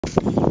My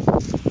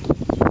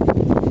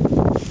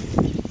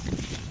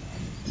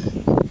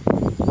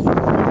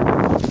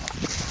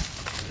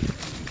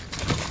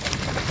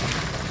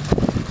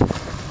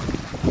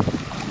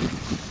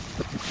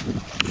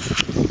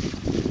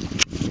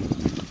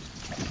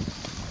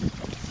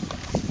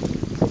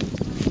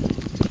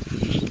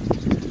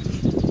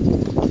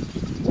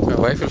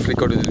wife will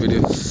freak out with these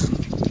videos.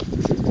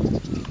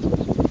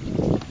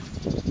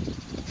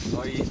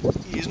 No,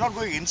 he's not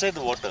going inside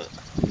the water.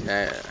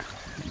 Yeah.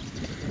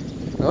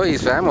 Oh, he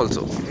swam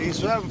also. He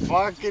swam,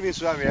 fucking he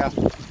swam, yeah.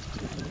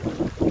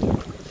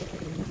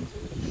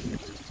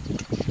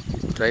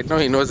 Right now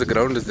he knows the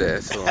ground is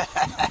there, so.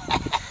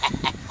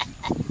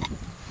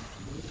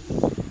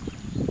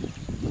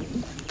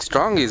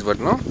 Strong he is, but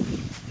no?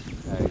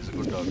 Yeah, he's a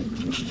good dog.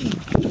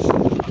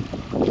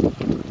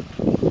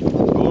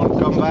 Don't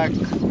come back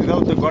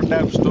without the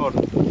goddamn stone.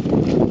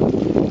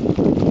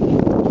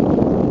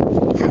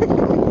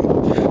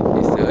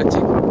 He's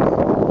searching.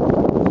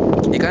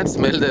 He can't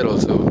smell there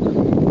also.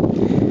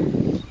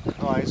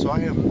 No, I saw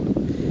him.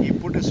 He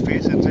put his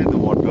face inside the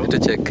water. To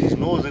check. His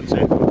nose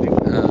inside.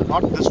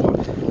 Not this one.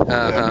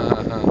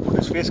 Put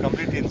his face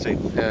completely inside.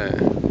 Yeah.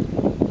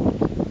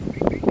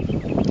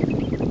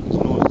 His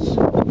nose.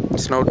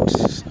 Snout.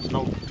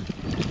 Snout.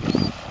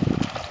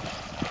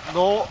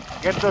 No,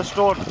 get the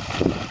stone.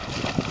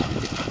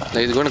 Now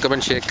he's going to come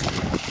and shake.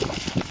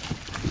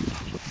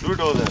 Do it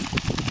over there.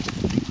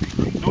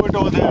 Do it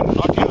over there,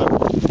 not here.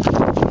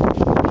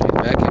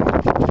 Back in.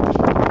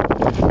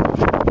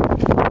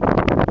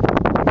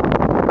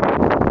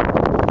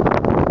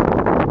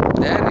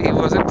 There he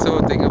wasn't so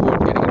thinking about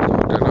getting into the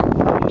water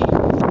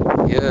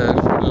now. Here,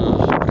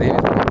 full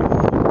craving.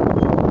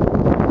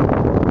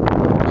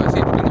 Was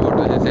he putting the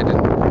water? Just set in.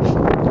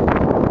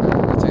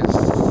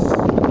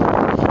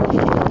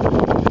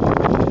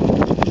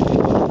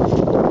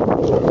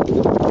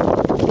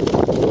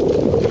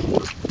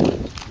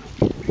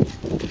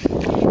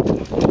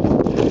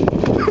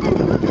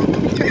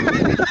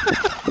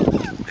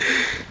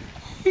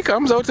 He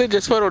comes outside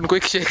just for one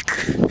quick shake.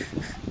 He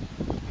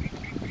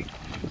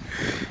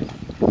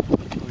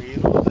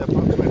knows the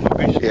approximate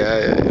location.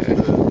 Yeah.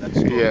 That's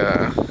stone.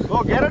 Yeah.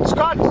 Go get it,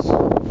 Scott!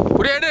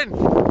 Put your head in.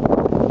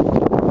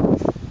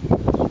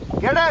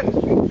 Get it!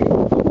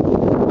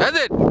 Where's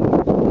it?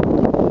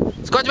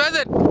 Scotch, where's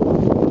it?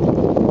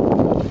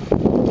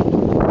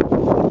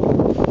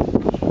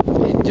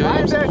 Enjoy Find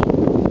himself.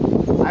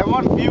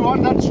 it! We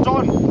want that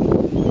stone.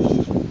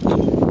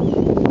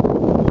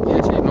 He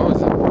actually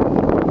knows.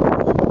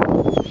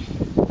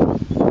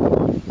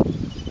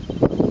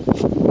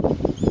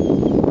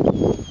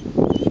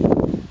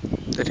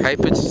 That high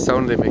pitched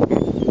sound they make.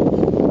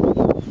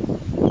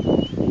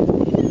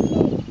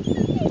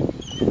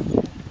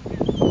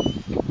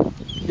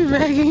 He's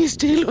wagging his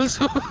tail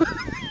also.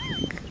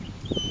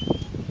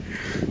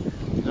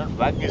 He's not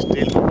wagging his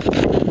tail,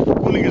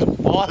 pulling his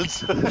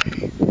balls.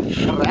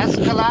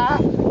 Rascala!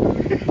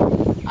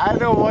 I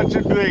know what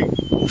you're doing.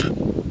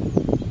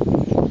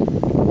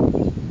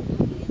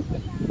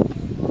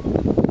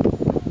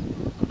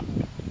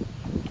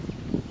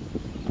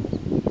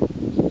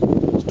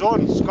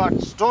 Stone, Scott,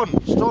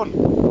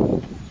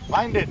 stone.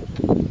 Find it.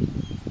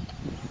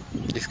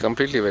 He's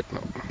completely wet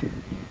now.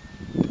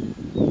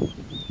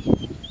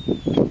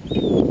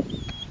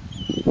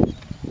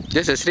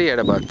 Just yesterday he had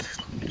a bath.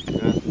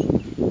 Yeah.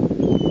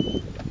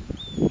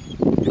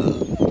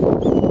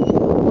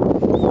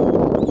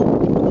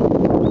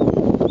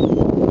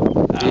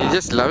 He's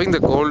just loving the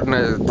cold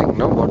thing,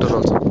 no? Water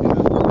also. The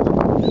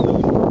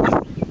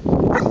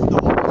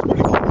water's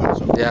pretty cold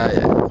also.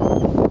 Yeah.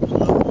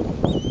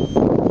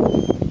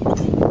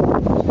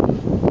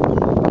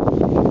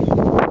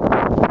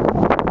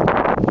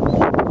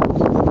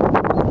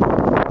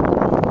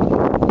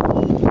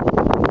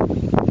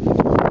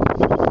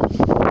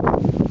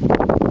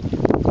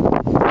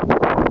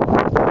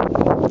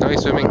 Now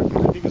he's swimming.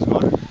 I think he's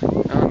got it.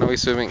 Oh, now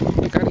he's swimming.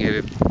 You can't get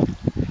it.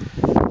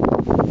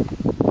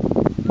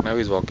 Now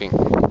he's walking.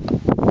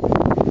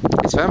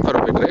 He swam for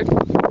a bit, right?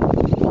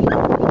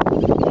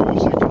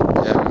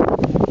 Yeah.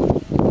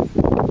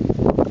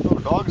 No,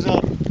 dogs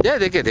are Yeah,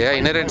 they are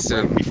inherent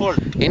default.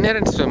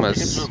 Inherent They can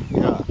swimmers.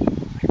 swim. Yeah.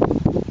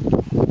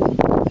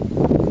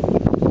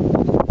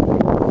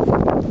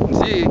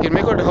 See, you can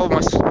make out how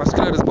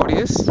muscular his body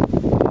is.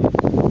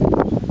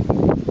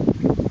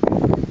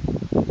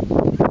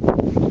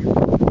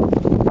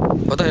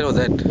 What the hell was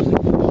that?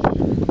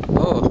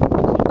 Oh,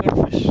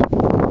 Good fish.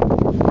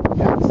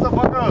 That's the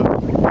bugger.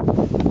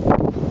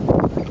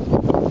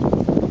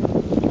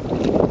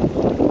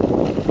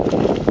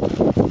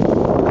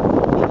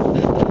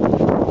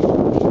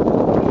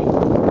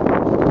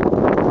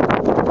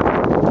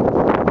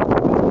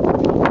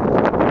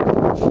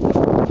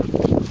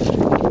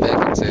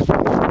 back inside.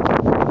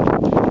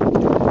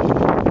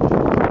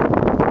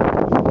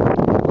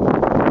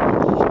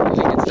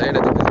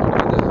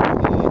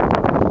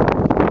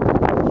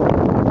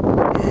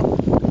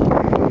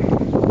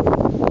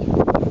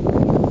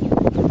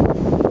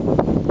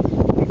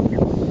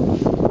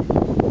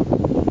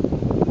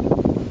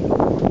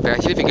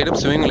 get him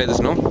swimming like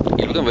this, no?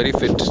 He'll become very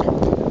fit.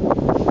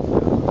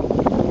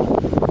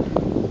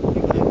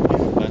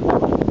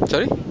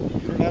 Sorry? You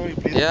don't have any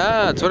place?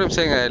 Yeah, that's what I'm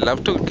saying. I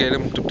love to get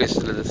him to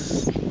places like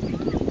this.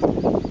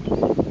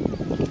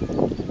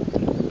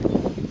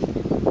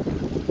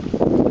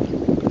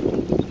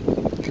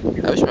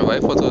 I wish my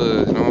wife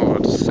also,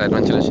 was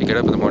adventurous. She get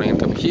up in the morning and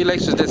come. She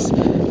likes this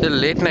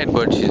late night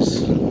bird.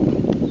 She's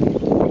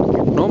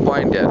no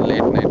point, yeah,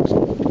 late night.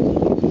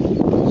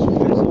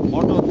 There's a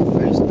motto of the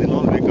friends, they'll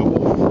all wake up.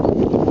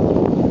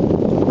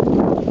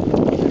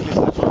 At least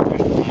that's what we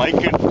should. My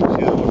kid,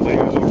 she's about 5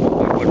 years old,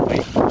 about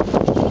 5.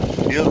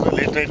 She is a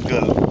late night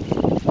girl.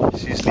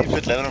 She sleeps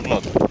at 11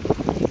 o'clock.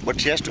 But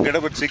she has to get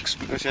up at 6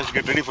 because she has to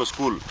get ready for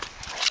school.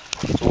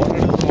 So what it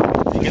is,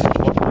 you get the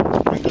bottle,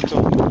 sprinkle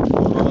some water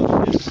on the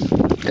face.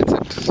 That's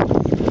it.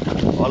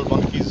 All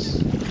monkeys.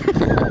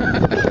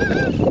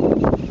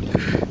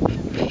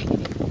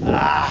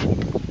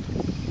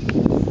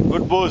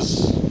 Good booze.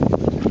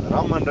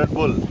 Rum and Red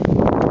Bull.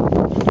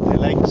 He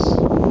likes.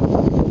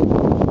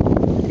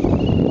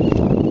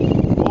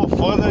 Go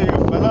further, you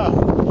fella.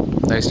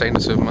 He's trying to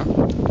swim, huh?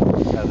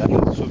 Yeah, that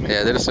is swimming.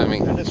 Yeah, that is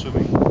swimming. That is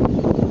swimming.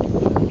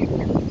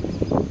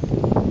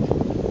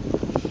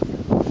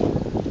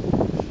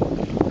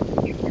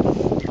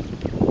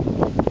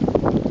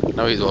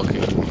 Now he's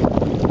walking.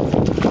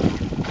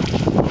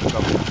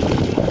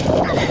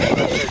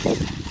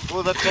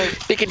 Oh, that's right.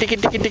 Tiki.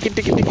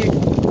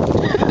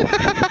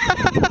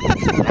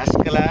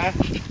 Rascal,